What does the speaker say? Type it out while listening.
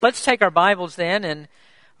Let's take our Bibles then and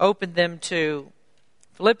open them to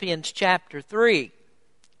Philippians chapter 3.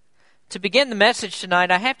 To begin the message tonight,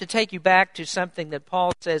 I have to take you back to something that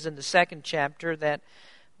Paul says in the second chapter that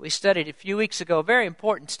we studied a few weeks ago. A very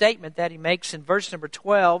important statement that he makes in verse number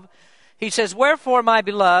 12. He says, "Wherefore, my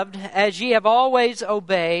beloved, as ye have always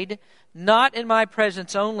obeyed, not in my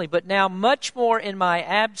presence only, but now much more in my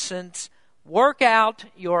absence, work out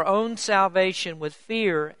your own salvation with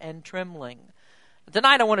fear and trembling."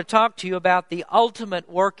 Tonight I want to talk to you about the ultimate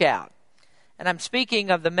workout. And I'm speaking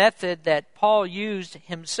of the method that Paul used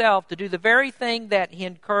himself to do the very thing that he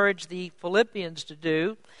encouraged the Philippians to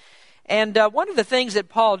do. And one of the things that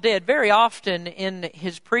Paul did very often in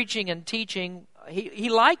his preaching and teaching, he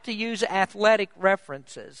liked to use athletic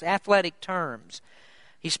references, athletic terms.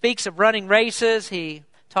 He speaks of running races. He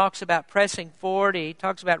talks about pressing forward. He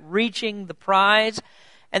talks about reaching the prize.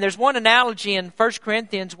 And there's one analogy in 1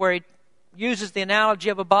 Corinthians where he uses the analogy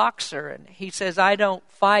of a boxer, and he says, "I don't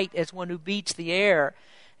fight as one who beats the air."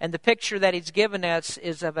 And the picture that he's given us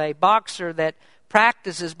is of a boxer that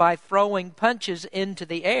practices by throwing punches into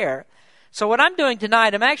the air. So what I'm doing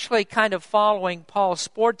tonight, I'm actually kind of following Paul's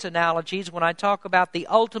sports analogies when I talk about the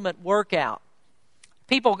ultimate workout.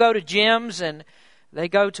 People go to gyms and they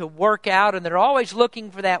go to work out, and they're always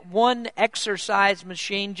looking for that one exercise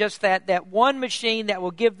machine, just that one machine that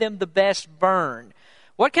will give them the best burn.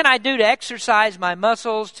 What can I do to exercise my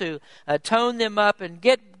muscles, to tone them up, and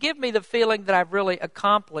give me the feeling that I've really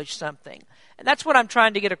accomplished something? And that's what I'm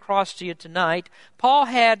trying to get across to you tonight. Paul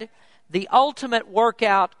had the ultimate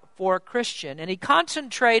workout for a Christian, and he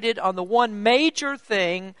concentrated on the one major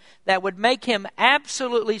thing that would make him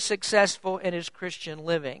absolutely successful in his Christian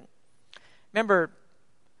living. Remember,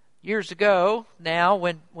 years ago now,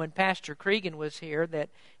 when Pastor Cregan was here, that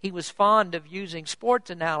he was fond of using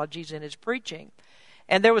sports analogies in his preaching.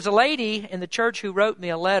 And there was a lady in the church who wrote me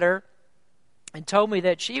a letter and told me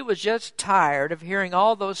that she was just tired of hearing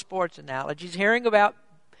all those sports analogies, hearing about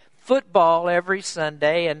football every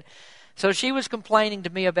Sunday. And so she was complaining to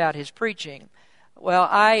me about his preaching. Well,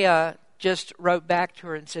 I just wrote back to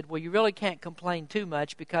her and said, "Well, you really can't complain too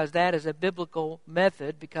much because that is a biblical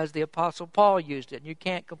method because the Apostle Paul used it. And you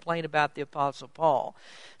can't complain about the Apostle Paul."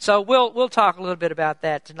 So we'll talk a little bit about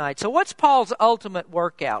that tonight. So what's Paul's ultimate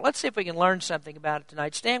workout? Let's see if we can learn something about it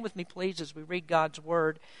tonight. Stand with me, please, as we read God's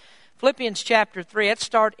Word. Philippians chapter 3, let's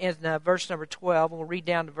start in verse number 12, and we'll read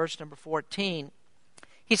down to verse number 14.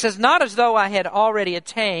 He says, "Not as though I had already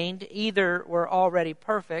attained, either were already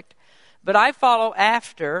perfect, but I follow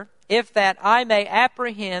after, if that I may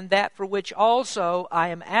apprehend that for which also I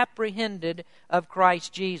am apprehended of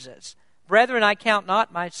Christ Jesus. Brethren, I count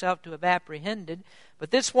not myself to have apprehended,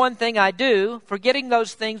 but this one thing I do, forgetting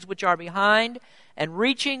those things which are behind, and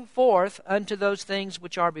reaching forth unto those things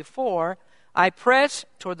which are before, I press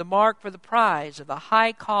toward the mark for the prize of the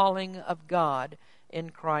high calling of God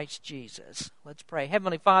in Christ Jesus." Let's pray.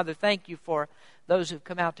 Heavenly Father, thank you for those who've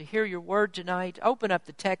come out to hear your word tonight. Open up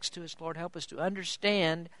the text to us, Lord. Help us to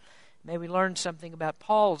understand. May we learn something about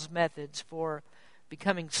Paul's methods for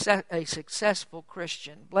becoming a successful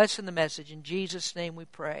Christian. Bless in the message. In Jesus' name we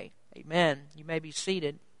pray. Amen. You may be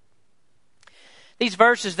seated. These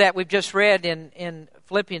verses that we've just read in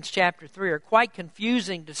Philippians chapter 3 are quite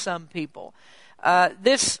confusing to some people.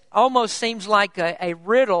 This almost seems like a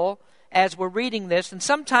riddle as we're reading this, and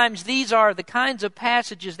sometimes these are the kinds of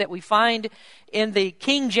passages that we find in the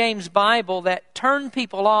King James Bible that turn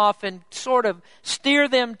people off and sort of steer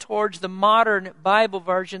them towards the modern Bible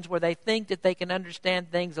versions where they think that they can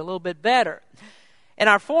understand things a little bit better. In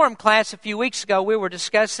our forum class a few weeks ago, we were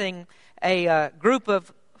discussing a group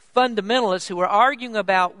of fundamentalists who were arguing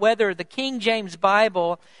about whether the King James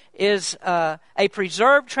Bible is a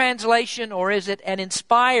preserved translation or is it an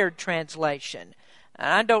inspired translation. And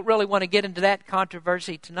I don't really want to get into that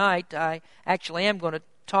controversy tonight. I actually am going to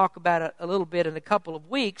talk about it a little bit in a couple of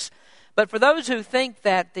weeks. But for those who think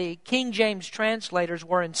that the King James translators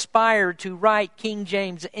were inspired to write King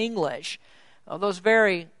James English, those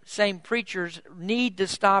very same preachers need to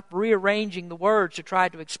stop rearranging the words to try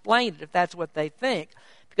to explain it if that's what they think.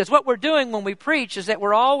 Because what we're doing when we preach is that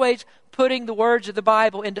we're always putting the words of the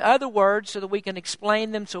Bible into other words so that we can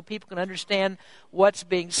explain them so people can understand what's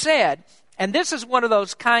being said. And this is one of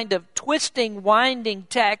those kind of twisting, winding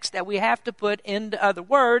texts that we have to put into other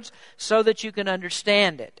words so that you can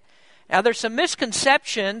understand it. Now, there's some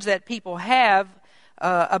misconceptions that people have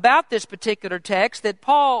about this particular text that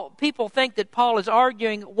people think that Paul is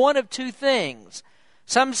arguing one of two things.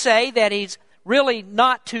 Some say that he's really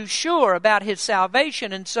not too sure about his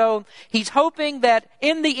salvation, and so he's hoping that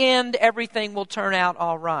in the end everything will turn out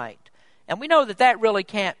all right. And we know that that really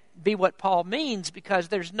can't be what Paul means, because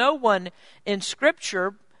there's no one in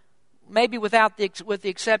Scripture, maybe with the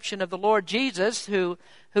exception of the Lord Jesus, who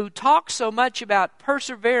talks so much about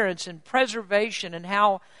perseverance and preservation and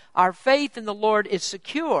how our faith in the Lord is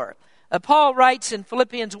secure. Paul writes in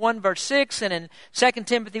Philippians 1 verse 6 and in 2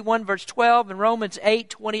 Timothy 1 verse 12 and Romans 8,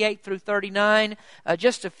 28 through 39,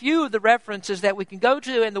 just a few of the references that we can go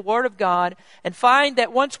to in the Word of God and find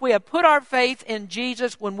that once we have put our faith in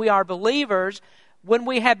Jesus, when we are believers, when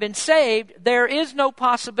we have been saved, there is no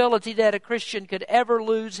possibility that a Christian could ever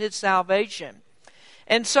lose his salvation.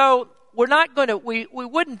 And so we're not going to, we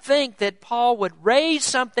wouldn't think that Paul would raise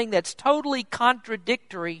something that's totally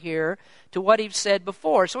contradictory here to what he's said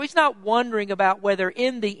before. So he's not wondering about whether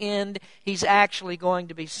in the end he's actually going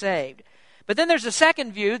to be saved. But then there's a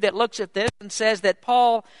second view that looks at this and says that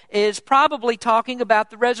Paul is probably talking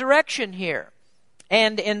about the resurrection here.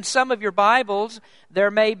 And in some of your Bibles, there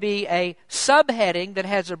may be a subheading that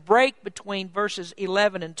has a break between verses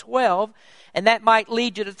 11 and 12, and that might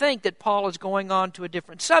lead you to think that Paul is going on to a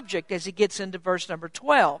different subject as he gets into verse number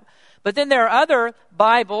 12. But then there are other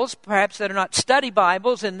Bibles, perhaps that are not study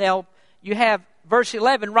Bibles, and you have verse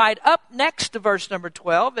 11 right up next to verse number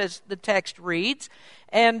 12 as the text reads.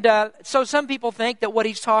 And so some people think that what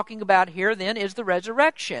he's talking about here then is the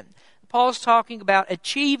resurrection. Paul's talking about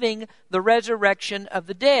achieving the resurrection of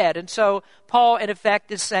the dead. And so Paul, in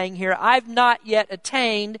effect, is saying here, I've not yet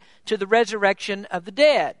attained to the resurrection of the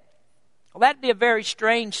dead. Well, that'd be a very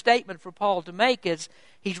strange statement for Paul to make as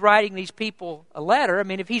he's writing these people a letter. I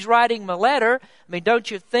mean, if he's writing them a letter,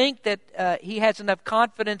 don't you think that he has enough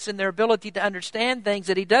confidence in their ability to understand things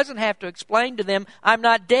that he doesn't have to explain to them, I'm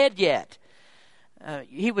not dead yet?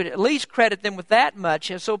 He would at least credit them with that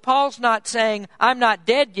much. And so Paul's not saying, I'm not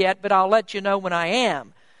dead yet, but I'll let you know when I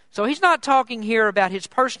am. So he's not talking here about his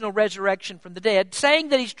personal resurrection from the dead, saying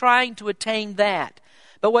that he's trying to attain that.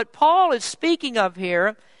 But what Paul is speaking of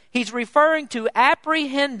here, he's referring to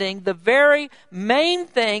apprehending the very main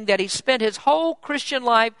thing that he spent his whole Christian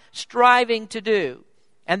life striving to do.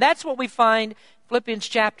 And that's what we find Philippians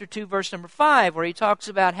chapter 2, verse number 5, where he talks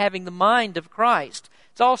about having the mind of Christ.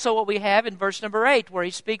 It's also what we have in verse number 8, where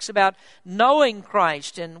he speaks about knowing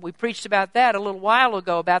Christ. And we preached about that a little while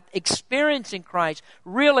ago, about experiencing Christ,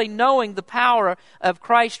 really knowing the power of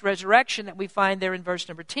Christ's resurrection that we find there in verse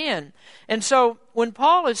number 10. And so when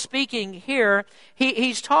Paul is speaking here,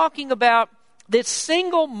 he's talking about this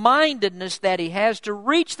single-mindedness that he has to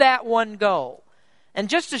reach that one goal. And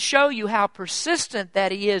just to show you how persistent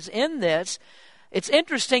that he is in this, it's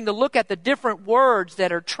interesting to look at the different words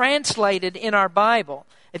that are translated in our Bible.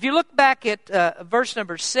 If you look back at verse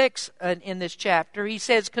number 6 in this chapter, he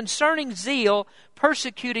says, concerning zeal,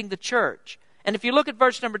 persecuting the church. And if you look at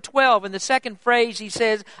verse number 12, in the second phrase, he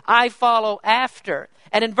says, I follow after.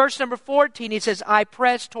 And in verse number 14, he says, I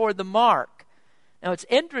press toward the mark. Now, it's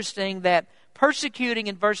interesting that persecuting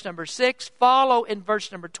in verse number 6, follow in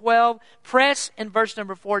verse number 12, press in verse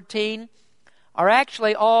number 14, are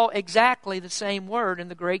actually all exactly the same word in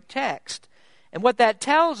the Greek text. And what that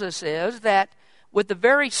tells us is that with the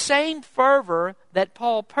very same fervor that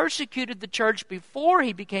Paul persecuted the church before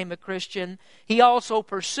he became a Christian, he also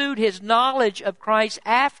pursued his knowledge of Christ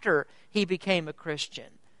after he became a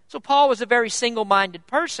Christian. So Paul was a very single-minded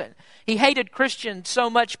person. He hated Christians so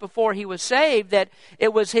much before he was saved that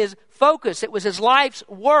it was his focus, it was his life's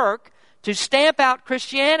work to stamp out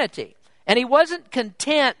Christianity. And he wasn't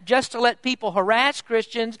content just to let people harass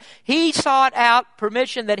Christians. He sought out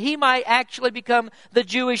permission that he might actually become the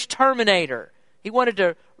Jewish terminator. He wanted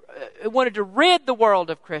to rid the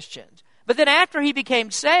world of Christians. But then after he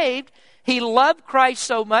became saved, he loved Christ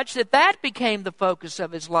so much that became the focus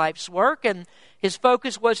of his life's work. And his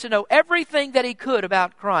focus was to know everything that he could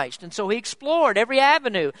about Christ. And so he explored every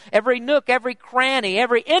avenue, every nook, every cranny,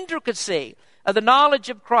 every intricacy of the knowledge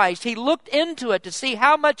of Christ. He looked into it to see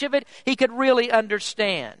how much of it he could really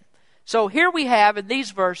understand. So here we have in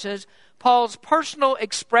these verses Paul's personal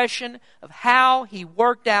expression of how he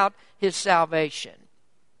worked out his salvation.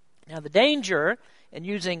 Now the danger in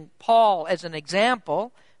using Paul as an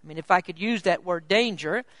example, if I could use that word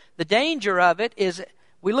danger, the danger of it is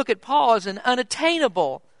we look at Paul as an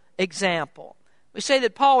unattainable example. We say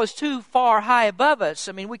that Paul is too far high above us.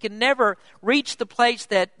 We can never reach the place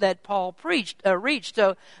that Paul reached.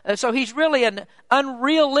 So he's really an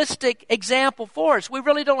unrealistic example for us. We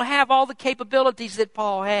really don't have all the capabilities that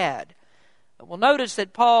Paul had. Well, notice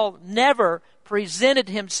that Paul never presented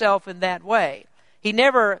himself in that way. He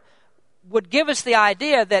never would give us the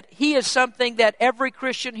idea that he is something that every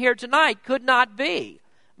Christian here tonight could not be.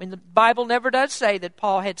 The Bible never does say that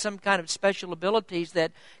Paul had some kind of special abilities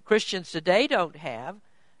that Christians today don't have.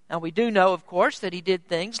 Now we do know, of course, that he did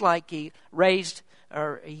things like he raised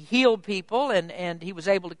or he healed people and he was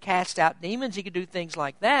able to cast out demons. He could do things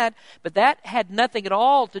like that. But that had nothing at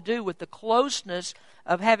all to do with the closeness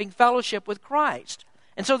of having fellowship with Christ.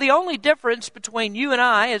 And so the only difference between you and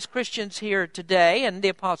I as Christians here today and the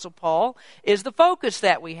Apostle Paul is the focus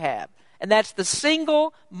that we have. And that's the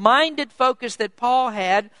single-minded focus that Paul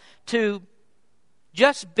had to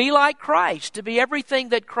just be like Christ, to be everything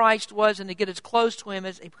that Christ was and to get as close to him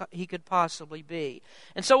as he could possibly be.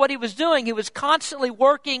 And so what he was doing, he was constantly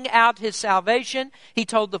working out his salvation. He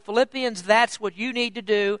told the Philippians, that's what you need to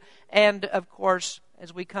do. And, of course,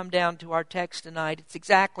 as we come down to our text tonight, it's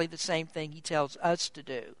exactly the same thing he tells us to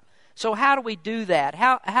do. So how do we do that?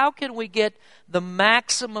 How can we get the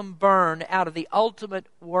maximum burn out of the ultimate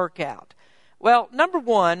workout? Well, number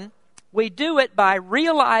one, we do it by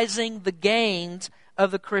realizing the gains of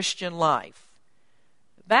the Christian life.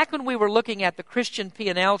 Back when we were looking at the Christian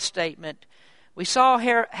P&L statement, we saw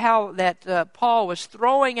here how that Paul was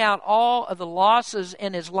throwing out all of the losses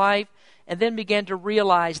in his life and then began to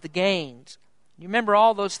realize the gains. You remember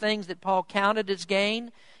all those things that Paul counted as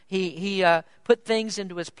gain? He put things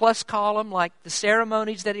into his plus column, like the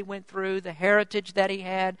ceremonies that he went through, the heritage that he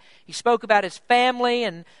had. He spoke about his family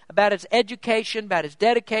and about his education, about his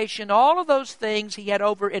dedication. All of those things he had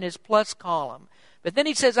over in his plus column. But then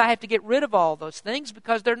he says, I have to get rid of all those things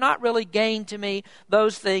because they're not really gain to me.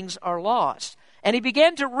 Those things are lost. And he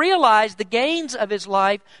began to realize the gains of his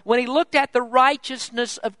life when he looked at the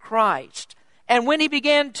righteousness of Christ. And when he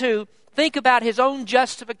began to think about his own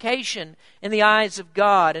justification in the eyes of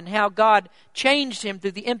God and how God changed him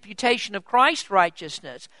through the imputation of Christ's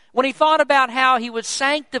righteousness. When he thought about how he was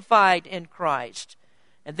sanctified in Christ.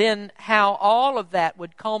 And then how all of that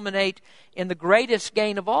would culminate in the greatest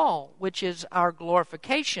gain of all, which is our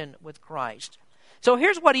glorification with Christ. So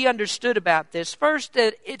here's what he understood about this. First,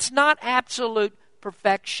 that it's not absolute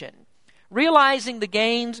perfection. Realizing the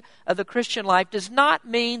gains of the Christian life does not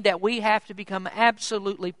mean that we have to become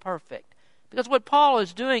absolutely perfect. Because what Paul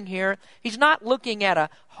is doing here, he's not looking at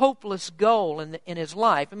a hopeless goal in his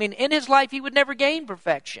life. I mean, in his life, he would never gain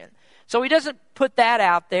perfection. So he doesn't put that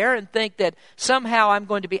out there and think that somehow I'm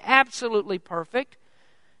going to be absolutely perfect.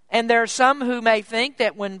 And there are some who may think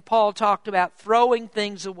that when Paul talked about throwing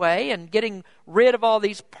things away and getting rid of all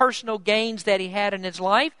these personal gains that he had in his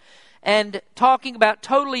life, and talking about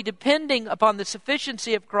totally depending upon the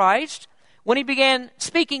sufficiency of Christ, when he began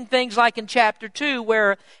speaking things like in chapter 2,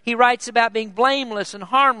 where he writes about being blameless and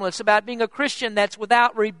harmless, about being a Christian that's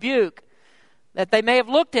without rebuke, that they may have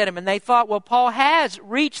looked at him and they thought, well, Paul has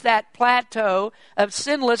reached that plateau of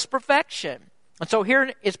sinless perfection. And so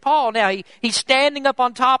here is Paul now. He's standing up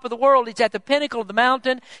on top of the world. He's at the pinnacle of the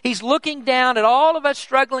mountain. He's looking down at all of us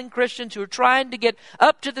struggling Christians who are trying to get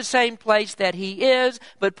up to the same place that he is.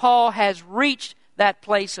 But Paul has reached that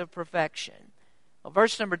place of perfection. Well,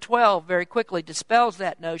 verse number 12 very quickly dispels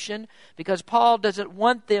that notion because Paul doesn't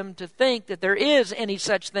want them to think that there is any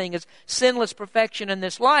such thing as sinless perfection in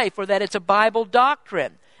this life or that it's a Bible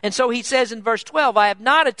doctrine. And so he says in verse 12, I have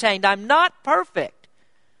not attained, I'm not perfect.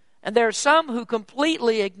 And there are some who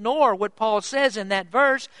completely ignore what Paul says in that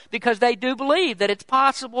verse because they do believe that it's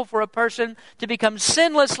possible for a person to become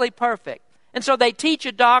sinlessly perfect. And so they teach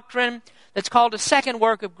a doctrine that's called a second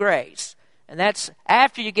work of grace. And that's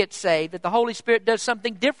after you get saved, that the Holy Spirit does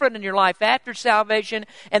something different in your life after salvation.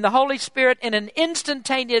 And the Holy Spirit, in an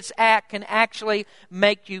instantaneous act, can actually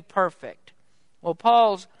make you perfect. Well,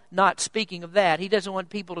 Paul's not speaking of that. He doesn't want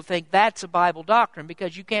people to think that's a Bible doctrine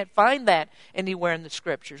because you can't find that anywhere in the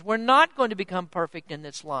Scriptures. We're not going to become perfect in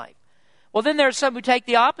this life. Well, then there are some who take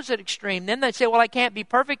the opposite extreme. Then they say, well, I can't be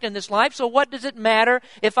perfect in this life, so what does it matter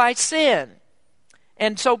if I sin?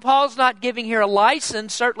 And so Paul's not giving here a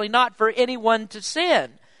license, certainly not for anyone to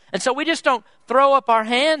sin. And so we just don't throw up our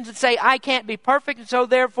hands and say, I can't be perfect, and so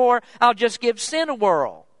therefore I'll just give sin a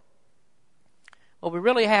whirl. What we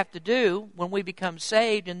really have to do when we become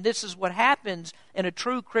saved, and this is what happens in a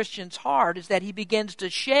true Christian's heart, is that he begins to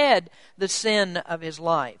shed the sin of his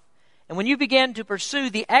life. And when you begin to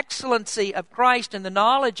pursue the excellency of Christ and the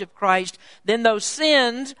knowledge of Christ, then those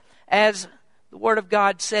sins, as the Word of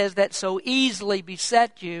God says, that so easily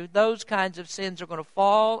beset you, those kinds of sins are going to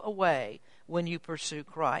fall away when you pursue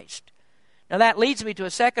Christ. Now that leads me to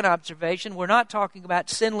a second observation. We're not talking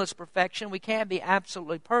about sinless perfection. We can't be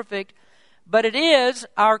absolutely perfect. But it is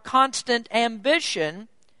our constant ambition.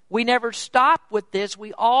 We never stop with this.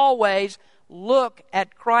 We always look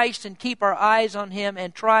at Christ and keep our eyes on Him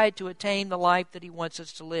and try to attain the life that He wants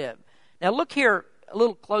us to live. Now look here a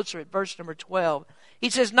little closer at verse number 12. He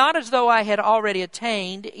says, not as though I had already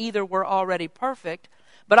attained, either were already perfect,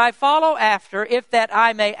 but I follow after, if that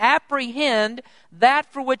I may apprehend that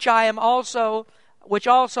for which also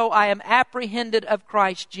I am apprehended of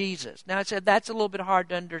Christ Jesus. Now I said that's a little bit hard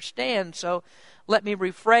to understand, so let me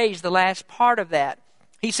rephrase the last part of that.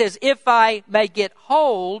 He says, if I may get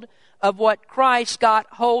hold of what Christ got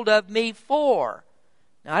hold of me for.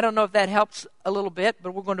 Now I don't know if that helps a little bit,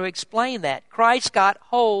 but we're going to explain that. Christ got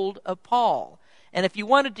hold of Paul. And if you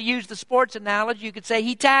wanted to use the sports analogy, you could say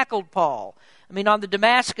he tackled Paul. I mean, on the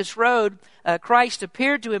Damascus Road, Christ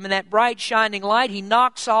appeared to him in that bright shining light. He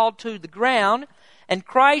knocked Saul to the ground, and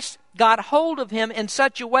Christ got hold of him in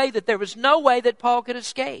such a way that there was no way that Paul could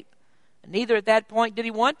escape. And neither at that point did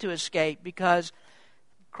he want to escape, because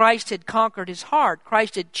Christ had conquered his heart.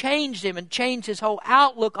 Christ had changed him and changed his whole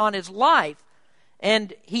outlook on his life.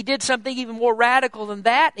 And he did something even more radical than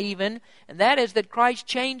that even, and that is that Christ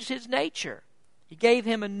changed his nature. He gave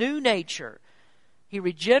him a new nature. He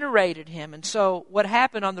regenerated him. And so what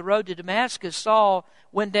happened on the road to Damascus, Saul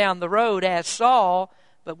went down the road as Saul,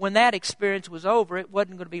 but when that experience was over, it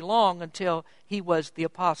wasn't going to be long until he was the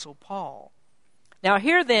Apostle Paul. Now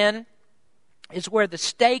here then is where the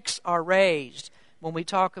stakes are raised when we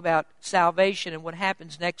talk about salvation and what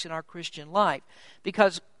happens next in our Christian life.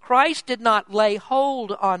 Because Christ did not lay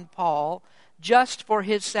hold on Paul just for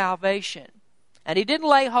his salvation. And he didn't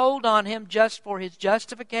lay hold on him just for his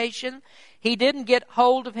justification. He didn't get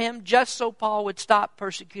hold of him just so Paul would stop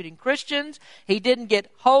persecuting Christians. He didn't get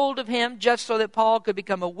hold of him just so that Paul could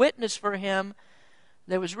become a witness for him.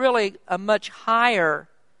 There was really a much higher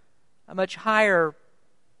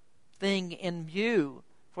thing in view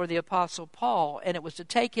for the Apostle Paul, and it was to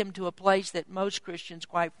take him to a place that most Christians,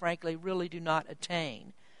 quite frankly, really do not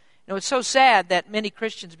attain. You know, it's so sad that many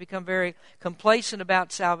Christians become very complacent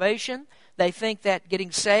about salvation. They think that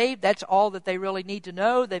getting saved, that's all that they really need to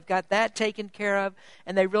know. They've got that taken care of,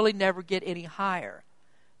 and they really never get any higher.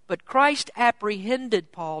 But Christ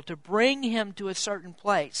apprehended Paul to bring him to a certain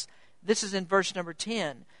place. This is in verse number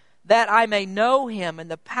 10. That I may know him and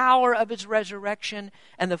the power of his resurrection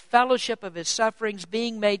and the fellowship of his sufferings,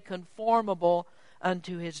 being made conformable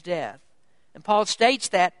unto his death. And Paul states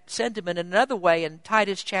that sentiment in another way in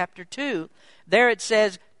Titus chapter 2. There it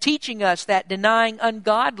says, teaching us that denying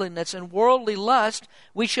ungodliness and worldly lust,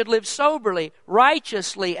 we should live soberly,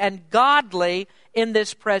 righteously, and godly in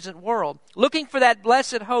this present world, looking for that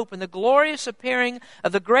blessed hope and the glorious appearing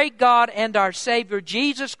of the great God and our Savior,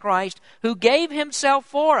 Jesus Christ, who gave himself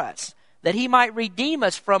for us, that he might redeem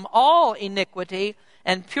us from all iniquity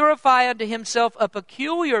and purify unto himself a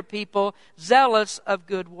peculiar people, zealous of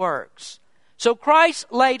good works. So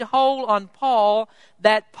Christ laid hold on Paul,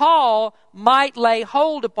 that Paul might lay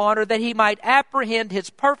hold upon, or that he might apprehend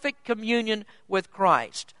his perfect communion with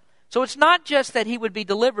Christ. So it's not just that he would be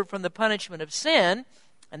delivered from the punishment of sin,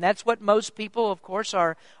 and that's what most people, of course,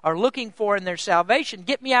 are looking for in their salvation.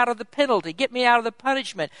 Get me out of the penalty. Get me out of the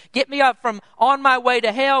punishment. Get me up from on my way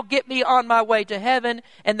to hell. Get me on my way to heaven.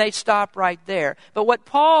 And they stop right there. But what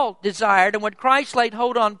Paul desired and what Christ laid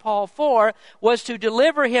hold on Paul for was to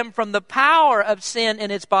deliver him from the power of sin in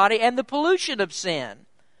his body and the pollution of sin.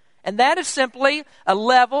 And that is simply a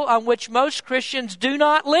level on which most Christians do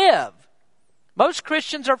not live. Most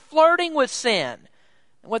Christians are flirting with sin.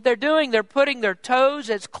 And what they're doing, they're putting their toes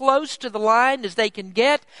as close to the line as they can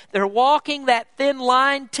get. They're walking that thin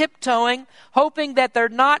line, tiptoeing, hoping that they're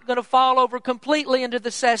not going to fall over completely into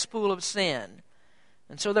the cesspool of sin.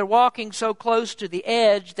 And so they're walking so close to the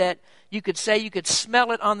edge that you could say you could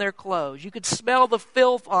smell it on their clothes. You could smell the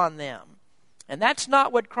filth on them. And that's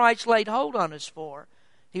not what Christ laid hold on us for.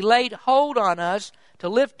 He laid hold on us to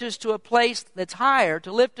lift us to a place that's higher,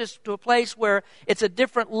 to lift us to a place where it's a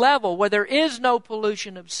different level, where there is no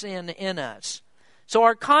pollution of sin in us. So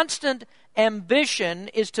our constant ambition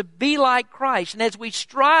is to be like Christ. And as we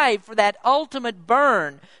strive for that ultimate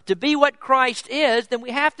burn to be what Christ is, then we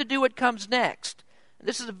have to do what comes next. And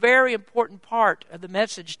this is a very important part of the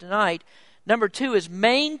message tonight. Number 2 is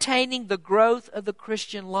maintaining the growth of the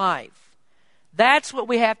Christian life. That's what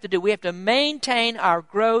we have to do. We have to maintain our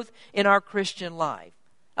growth in our Christian life.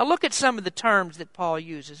 Now look at some of the terms that Paul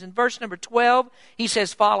uses. In verse number 12, he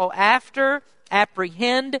says, follow after,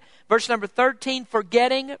 apprehend. Verse number 13,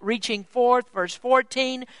 forgetting, reaching forth. Verse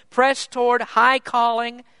 14, press toward, high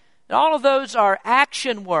calling. And all of those are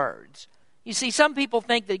action words. You see, some people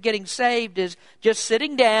think that getting saved is just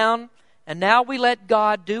sitting down, and now we let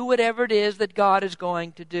God do whatever it is that God is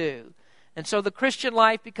going to do. And so the Christian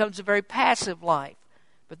life becomes a very passive life.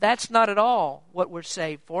 But that's not at all what we're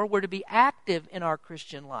saved for. We're to be active in our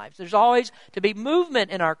Christian lives. There's always to be movement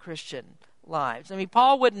in our Christian lives. I mean,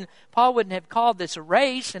 Paul wouldn't have called this a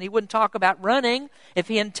race, and he wouldn't talk about running if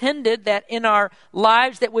he intended that in our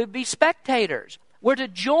lives that we'd be spectators. We're to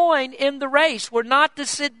join in the race. We're not to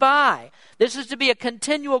sit by. This is to be a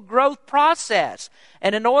continual growth process.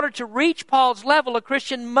 And in order to reach Paul's level, a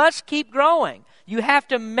Christian must keep growing. You have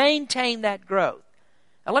to maintain that growth.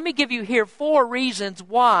 Now, let me give you here 4 reasons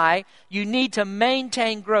why you need to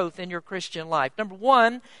maintain growth in your Christian life. Number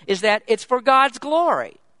 1 is that it's for God's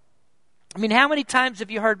glory. I mean, how many times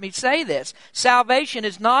have you heard me say this? Salvation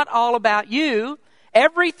is not all about you.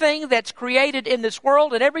 Everything that's created in this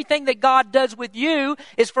world and everything that God does with you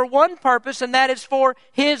is for one purpose, and that is for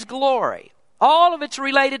His glory. All of it's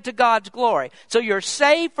related to God's glory. So you're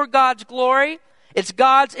saved for God's glory. It's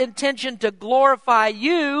God's intention to glorify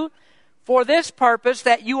you for this purpose,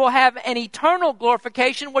 that you will have an eternal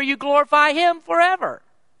glorification where you glorify Him forever.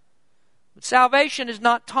 But salvation is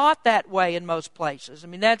not taught that way in most places. I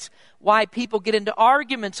mean, that's why people get into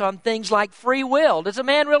arguments on things like free will. Does a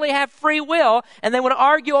man really have free will? And they want to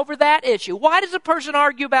argue over that issue. Why does a person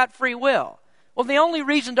argue about free will? Well, the only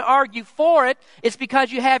reason to argue for it is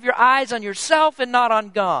because you have your eyes on yourself and not on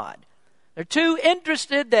God. They're too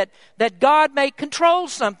interested that God may control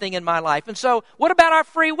something in my life. And so, what about our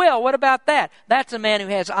free will? What about that? That's a man who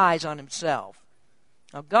has eyes on himself.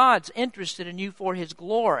 Now, God's interested in you for His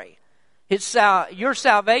glory. Your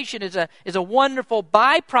salvation is a wonderful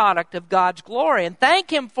byproduct of God's glory, and thank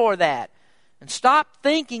Him for that. And stop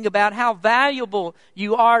thinking about how valuable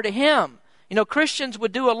you are to Him. You know, Christians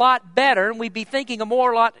would do a lot better, and we'd be thinking a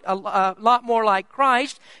lot more like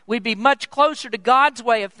Christ. We'd be much closer to God's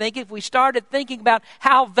way of thinking if we started thinking about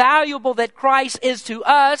how valuable that Christ is to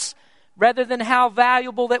us rather than how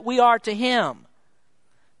valuable that we are to Him.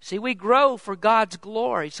 See, we grow for God's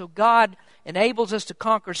glory. So God enables us to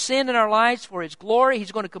conquer sin in our lives for His glory.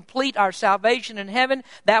 He's going to complete our salvation in heaven.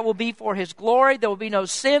 That will be for His glory. There will be no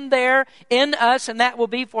sin there in us, and that will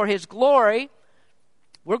be for His glory.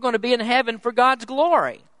 We're going to be in heaven for God's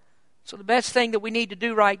glory. So the best thing that we need to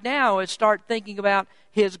do right now is start thinking about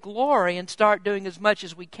His glory and start doing as much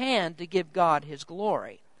as we can to give God His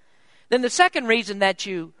glory. Then the second reason that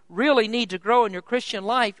you really need to grow in your Christian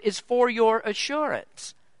life is for your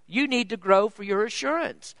assurance. You need to grow for your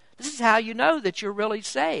assurance. This is how you know that you're really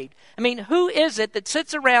saved. I mean, who is it that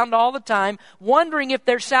sits around all the time wondering if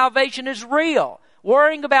their salvation is real?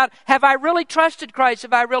 Worrying about, have I really trusted Christ?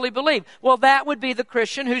 Have I really believed? Well, that would be the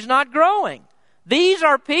Christian who's not growing. These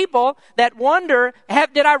are people that wonder,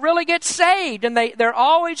 did I really get saved? And they're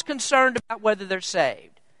always concerned about whether they're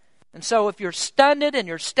saved. And so if you're stunted and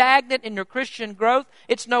you're stagnant in your Christian growth,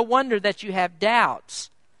 it's no wonder that you have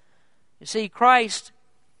doubts. You see, Christ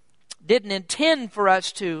didn't intend for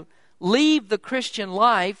us to leave the Christian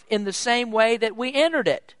life in the same way that we entered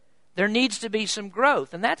it. There needs to be some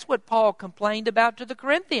growth. And that's what Paul complained about to the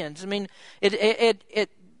Corinthians. I mean,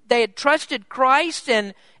 they had trusted Christ,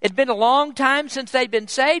 and it'd been a long time since they'd been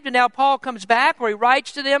saved, and now Paul comes back where he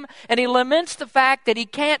writes to them, and he laments the fact that he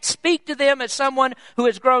can't speak to them as someone who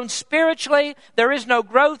has grown spiritually. There is no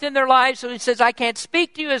growth in their lives, so he says, I can't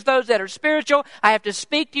speak to you as those that are spiritual. I have to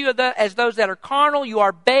speak to you as those that are carnal. You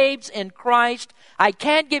are babes in Christ. I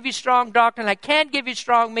can't give you strong doctrine. I can't give you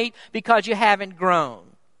strong meat because you haven't grown.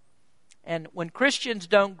 And when Christians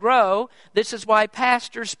don't grow, this is why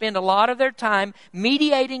pastors spend a lot of their time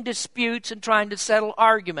mediating disputes and trying to settle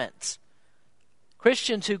arguments.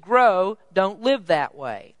 Christians who grow don't live that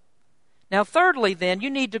way. Now, thirdly, then,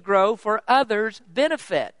 you need to grow for others'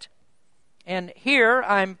 benefit. And here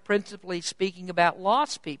I'm principally speaking about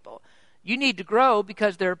lost people. You need to grow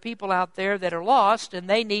because there are people out there that are lost, and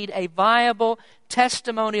they need a viable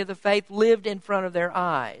testimony of the faith lived in front of their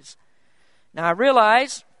eyes. Now, I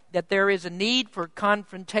realize that there is a need for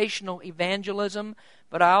confrontational evangelism,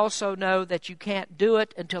 but I also know that you can't do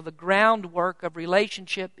it until the groundwork of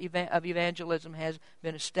relationship of evangelism has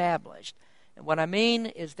been established. And what I mean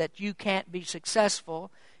is that you can't be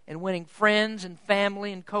successful in winning friends and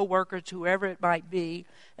family and co-workers, whoever it might be,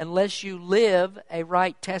 unless you live a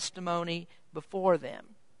right testimony before them.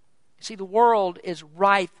 See, the world is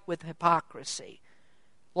rife with hypocrisy.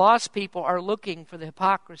 Lost people are looking for the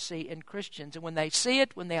hypocrisy in Christians, and when they see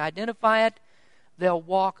it, when they identify it, they'll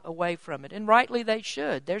walk away from it. And rightly they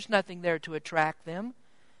should. There's nothing there to attract them.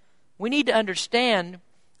 We need to understand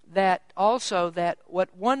that also that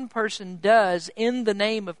what one person does in the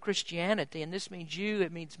name of Christianity, and this means you,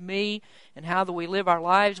 it means me, and how do we live our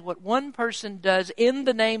lives, what one person does in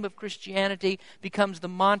the name of Christianity becomes the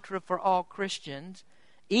mantra for all Christians,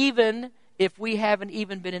 even if we haven't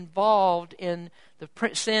even been involved in the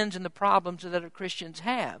sins and the problems that other Christians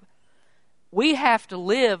have. we have to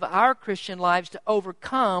live our Christian lives to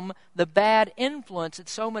overcome the bad influence that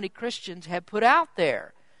so many Christians have put out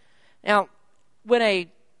there. Now, when a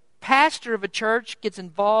pastor of a church gets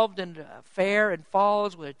involved in a fair and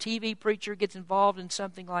falls, when a TV preacher gets involved in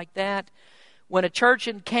something like that, when a church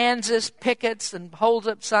in Kansas pickets and holds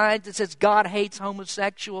up signs that says God hates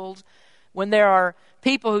homosexuals, when there are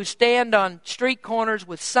people who stand on street corners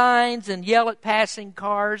with signs and yell at passing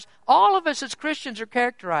cars, all of us as Christians are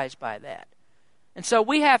characterized by that. And so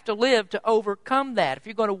we have to live to overcome that. If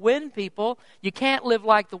you're going to win people, you can't live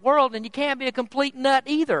like the world, and you can't be a complete nut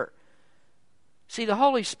either. See, the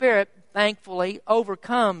Holy Spirit, thankfully,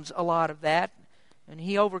 overcomes a lot of that, and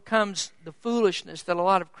He overcomes the foolishness that a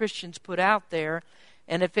lot of Christians put out there.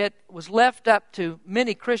 And if it was left up to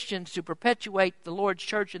many Christians to perpetuate the Lord's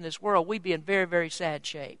church in this world, we'd be in very, very sad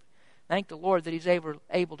shape. Thank the Lord that He's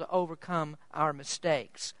able to overcome our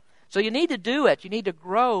mistakes. So you need to do it. You need to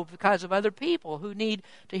grow because of other people who need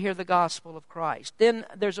to hear the gospel of Christ. Then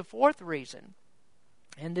there's a fourth reason,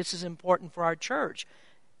 and this is important for our church.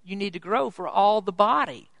 You need to grow for all the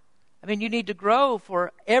body. I mean, you need to grow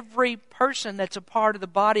for every person that's a part of the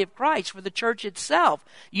body of Christ, for the church itself.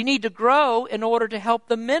 You need to grow in order to help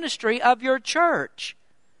the ministry of your church.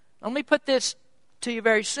 Let me put this to you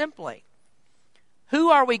very simply. Who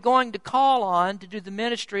are we going to call on to do the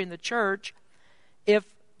ministry in the church if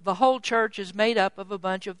the whole church is made up of a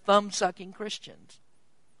bunch of thumb-sucking Christians?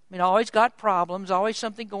 I mean, always got problems, always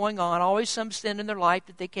something going on, always some sin in their life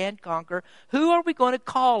that they can't conquer. Who are we going to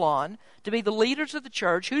call on to be the leaders of the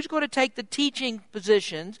church? Who's going to take the teaching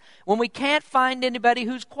positions when we can't find anybody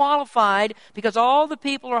who's qualified because all the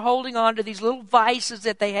people are holding on to these little vices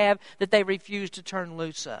that they have that they refuse to turn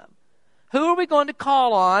loose of? Who are we going to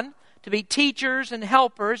call on to be teachers and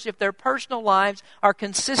helpers if their personal lives are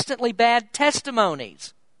consistently bad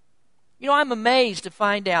testimonies? You know, I'm amazed to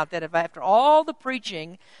find out that if after all the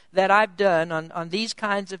preaching that I've done on these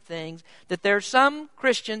kinds of things, that there are some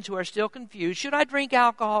Christians who are still confused. Should I drink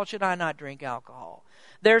alcohol? Should I not drink alcohol?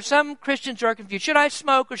 There are some Christians who are confused. Should I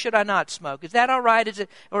smoke or should I not smoke? Is that all right? Is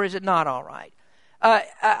it not all right?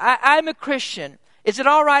 I'm a Christian. Is it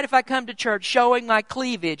all right if I come to church showing my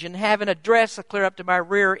cleavage and having a dress clear up to my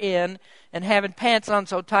rear end and having pants on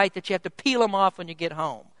so tight that you have to peel them off when you get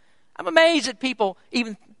home? I'm amazed that people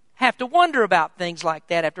even have to wonder about things like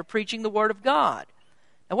that after preaching the Word of God.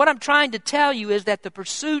 And what I'm trying to tell you is that the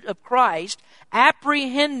pursuit of Christ,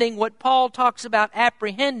 apprehending what Paul talks about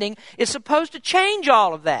apprehending, is supposed to change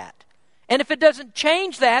all of that. And if it doesn't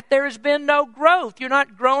change that, there has been no growth. You're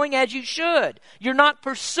not growing as you should. You're not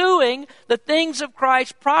pursuing the things of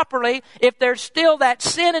Christ properly if there's still that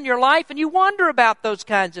sin in your life and you wonder about those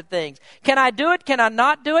kinds of things. Can I do it? Can I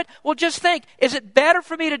not do it? Well, just think, is it better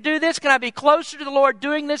for me to do this? Can I be closer to the Lord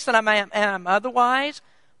doing this than I am otherwise?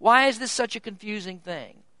 Why is this such a confusing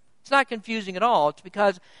thing? It's not confusing at all. It's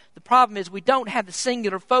because the problem is we don't have the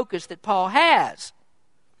singular focus that Paul has.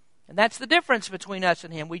 And that's the difference between us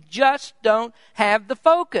and him. We just don't have the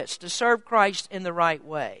focus to serve Christ in the right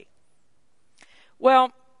way.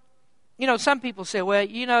 Well, you know, some people say, well,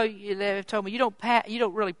 you know, they've told me you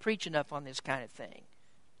don't really preach enough on this kind of thing.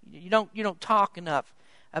 You don't talk enough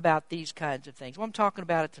about these kinds of things. Well, I'm talking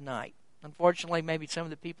about it tonight. Unfortunately, maybe some of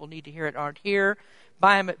the people need to hear it aren't here.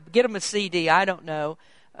 Get them a CD. I don't know,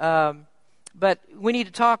 but we need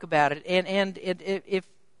to talk about it. And if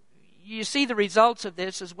you see the results of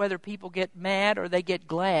this is whether people get mad or they get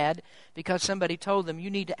glad because somebody told them you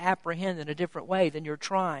need to apprehend in a different way than you're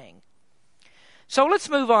trying. So let's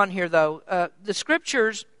move on here, though. The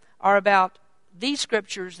scriptures are about, these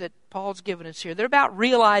scriptures that Paul's given us here, they're about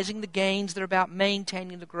realizing the gains, they're about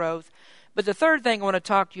maintaining the growth. But the third thing I want to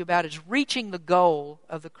talk to you about is reaching the goal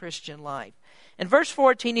of the Christian life. In verse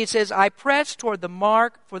 14 he says, I press toward the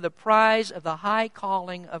mark for the prize of the high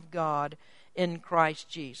calling of God in Christ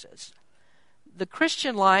Jesus. The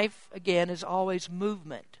Christian life, again, is always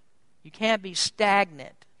movement. You can't be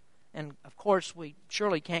stagnant. And, of course, we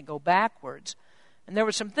surely can't go backwards. And there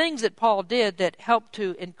were some things that Paul did that helped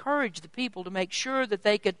to encourage the people to make sure that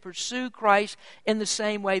they could pursue Christ in the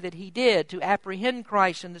same way that he did, to apprehend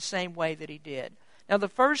Christ in the same way that he did. Now, the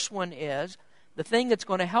first one is, the thing that's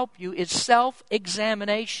going to help you is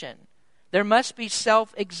self-examination. There must be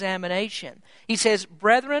self-examination. He says,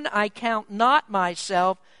 Brethren, I count not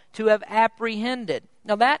myself to have apprehended.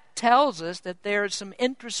 Now that tells us that there is some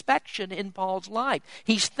introspection in Paul's life.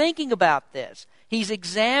 He's thinking about this. He's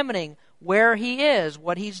examining where he is,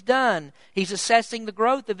 what he's done. He's assessing the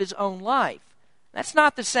growth of his own life. That's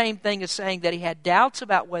not the same thing as saying that he had doubts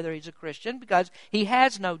about whether he's a Christian, because he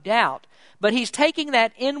has no doubt. But he's taking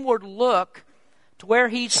that inward look to where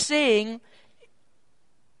he's seeing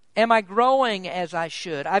Am I growing as I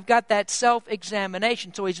should? I've got that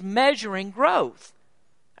self-examination. So he's measuring growth.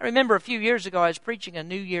 I remember a few years ago I was preaching a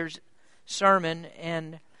New Year's sermon,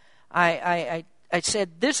 and I said,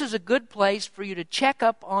 this is a good place for you to check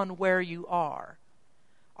up on where you are.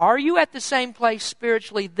 Are you at the same place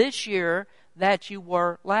spiritually this year that you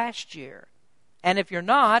were last year? And if you're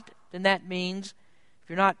not, then that means if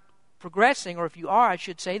you're not progressing, or if you are, I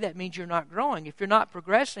should say, that means you're not growing. If you're not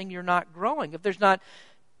progressing, you're not growing.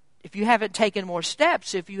 If you haven't taken more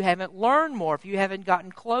steps, if you haven't learned more, if you haven't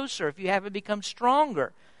gotten closer, if you haven't become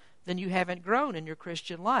stronger, then you haven't grown in your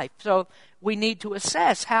Christian life. So we need to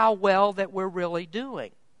assess how well that we're really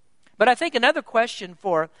doing. But I think another question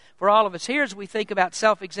for all of us here as we think about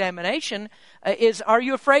self-examination is, are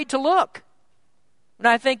you afraid to look? And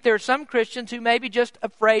I think there are some Christians who may be just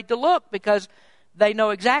afraid to look because they know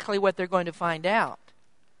exactly what they're going to find out.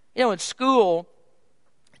 You know, in school,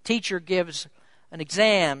 a teacher gives an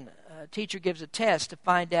exam, a teacher gives a test to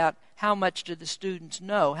find out how much do the students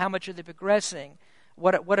know, how much are they progressing,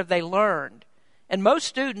 what have they learned. And most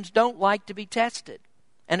students don't like to be tested.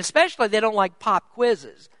 And especially they don't like pop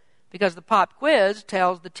quizzes, because the pop quiz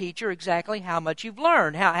tells the teacher exactly how much you've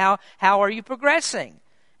learned, how are you progressing.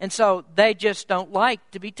 And so they just don't like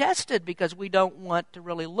to be tested because we don't want to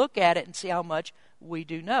really look at it and see how much we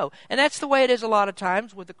do know. And that's the way it is a lot of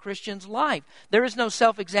times with a Christian's life. There is no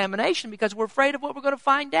self-examination because we're afraid of what we're going to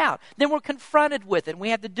find out. Then we're confronted with it, and we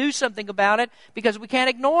have to do something about it because we can't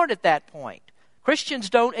ignore it at that point. Christians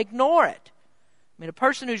don't ignore it. I mean, a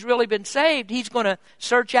person who's really been saved, he's going to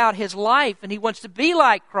search out his life, and he wants to be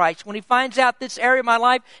like Christ. When he finds out this area of my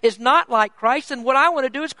life is not like Christ, then what I want to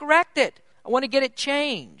do is correct it. I want to get it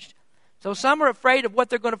changed. So some are afraid of what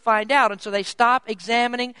they're going to find out, and so they stop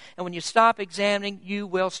examining, and when you stop examining, you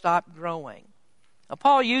will stop growing. Now,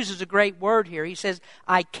 Paul uses a great word here. He says,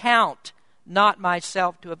 I count not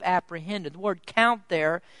myself to have apprehended. The word count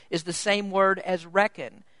there is the same word as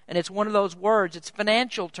reckon. And it's one of those words, it's a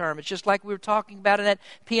financial term. It's just like we were talking about in that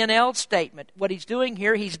P&L statement. What he's doing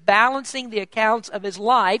here, he's balancing the accounts of his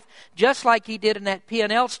life, just like he did in that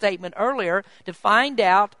P&L statement earlier, to find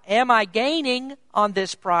out, am I gaining on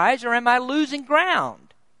this prize or am I losing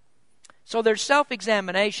ground? So there's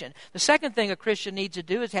self-examination. The second thing a Christian needs to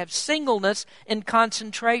do is have singleness in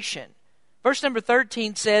concentration. Verse number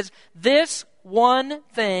 13 says, this one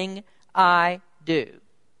thing I do.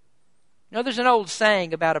 You know, there's an old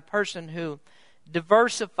saying about a person who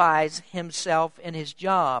diversifies himself in his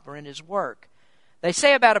job or in his work. They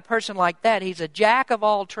say about a person like that, he's a jack of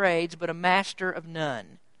all trades, but a master of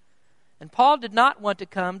none. And Paul did not want to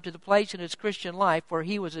come to the place in his Christian life where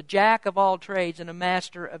he was a jack of all trades and a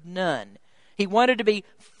master of none. He wanted to be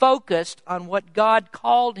focused on what God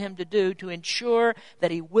called him to do to ensure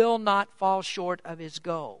that he will not fall short of his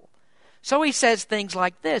goal. So he says things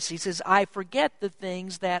like this. He says, I forget the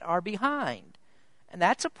things that are behind. And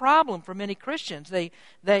that's a problem for many Christians. They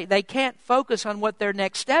can't focus on what their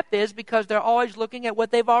next step is because they're always looking at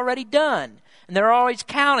what they've already done. And they're always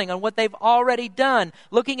counting on what they've already done,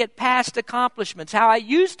 looking at past accomplishments, how I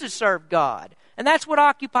used to serve God. And that's what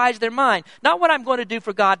occupies their mind. Not what I'm going to do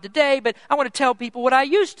for God today, but I want to tell people what I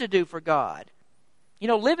used to do for God. You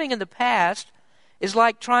know, living in the past is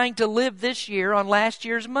like trying to live this year on last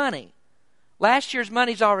year's money. Last year's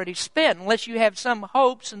money's already spent. Unless you have some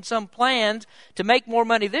hopes and some plans to make more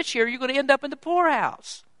money this year, you're going to end up in the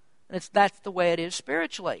poorhouse. And that's the way it is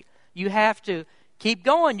spiritually. You have to keep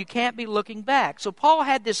going. You can't be looking back. So Paul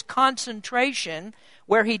had this concentration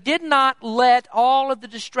where he did not let all of the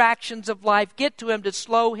distractions of life get to him to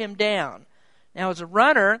slow him down. Now, as a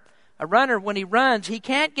runner, when he runs, he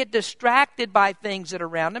can't get distracted by things that are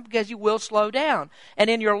around him because he will slow down. And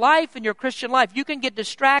in your life, in your Christian life, you can get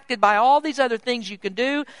distracted by all these other things you can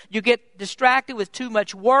do. You get distracted with too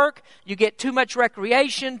much work. You get too much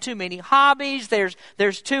recreation, too many hobbies. There's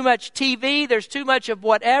too much TV. There's too much of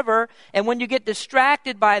whatever. And when you get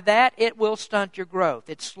distracted by that, it will stunt your growth.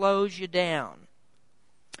 It slows you down.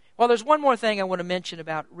 Well, there's one more thing I want to mention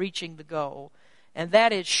about reaching the goal, and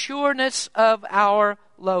that is sureness of our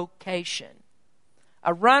location.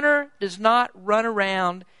 A runner does not run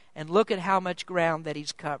around and look at how much ground that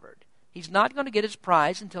he's covered. He's not going to get his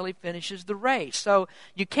prize until he finishes the race. So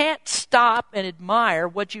you can't stop and admire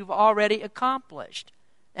what you've already accomplished.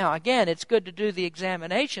 Now, again, it's good to do the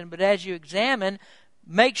examination, but as you examine,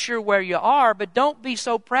 make sure where you are, but don't be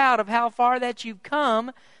so proud of how far that you've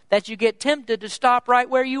come that you get tempted to stop right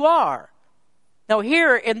where you are. Now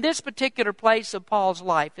here, in this particular place of Paul's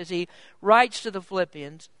life, as he writes to the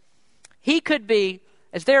Philippians, he could be,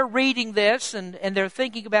 as they're reading this and they're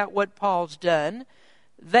thinking about what Paul's done,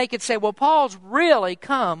 they could say, well, Paul's really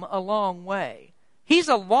come a long way. He's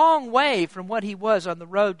a long way from what he was on the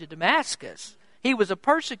road to Damascus. He was a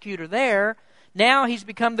persecutor there. Now he's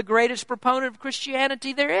become the greatest proponent of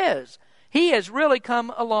Christianity there is. He has really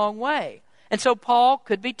come a long way. And so Paul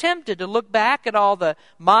could be tempted to look back at all the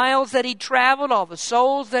miles that he'd traveled, all the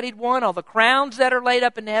souls that he'd won, all the crowns that are laid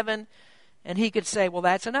up in heaven, and he could say, well,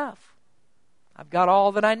 that's enough. I've got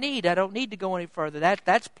all that I need. I don't need to go any further.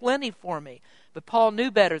 That's plenty for me. But Paul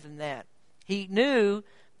knew better than that. He knew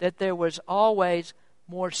that there was always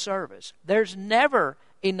more service. There's never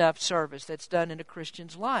enough service that's done in a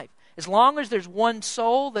Christian's life. As long as there's one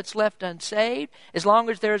soul that's left unsaved, as long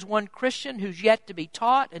as there's one Christian who's yet to be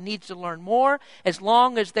taught and needs to learn more, as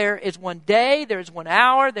long as there is one day, there is 1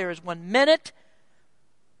 hour, there is 1 minute,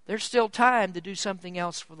 there's still time to do something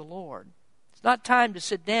else for the Lord. It's not time to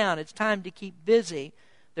sit down. It's time to keep busy.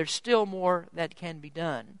 There's still more that can be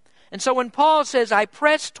done. And so when Paul says, I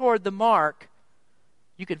press toward the mark,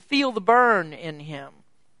 you can feel the burn in him.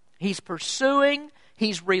 He's pursuing.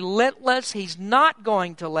 He's relentless. He's not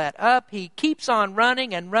going to let up. He keeps on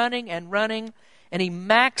running and running and running, and he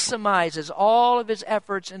maximizes all of his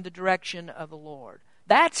efforts in the direction of the Lord.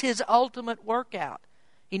 That's his ultimate workout.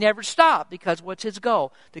 He never stopped, because what's his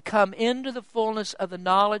goal? To come into the fullness of the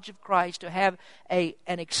knowledge of Christ, to have an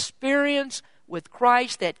experience with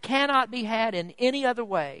Christ that cannot be had in any other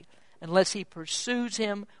way unless he pursues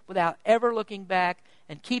him without ever looking back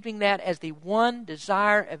and keeping that as the one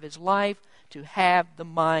desire of his life, to have the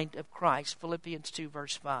mind of Christ. Philippians 2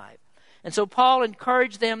 verse 5. And so Paul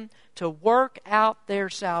encouraged them to work out their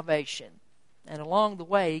salvation. And along the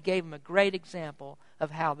way, he gave them a great example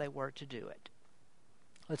of how they were to do it.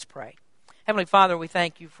 Let's pray. Heavenly Father, we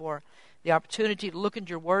thank you for the opportunity to look into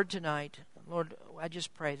your word tonight. Lord, I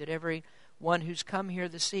just pray that every one who's come here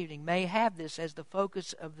this evening may have this as the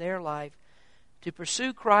focus of their life, to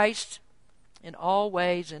pursue Christ in all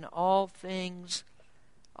ways, in all things,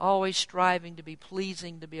 always striving to be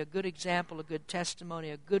pleasing, to be a good example, a good testimony,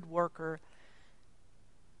 a good worker,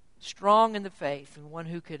 strong in the faith, and one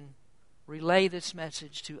who can relay this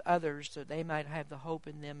message to others so they might have the hope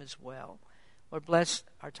in them as well. Lord, bless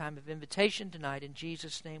our time of invitation tonight. In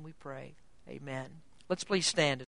Jesus' name we pray. Amen. Let's please stand.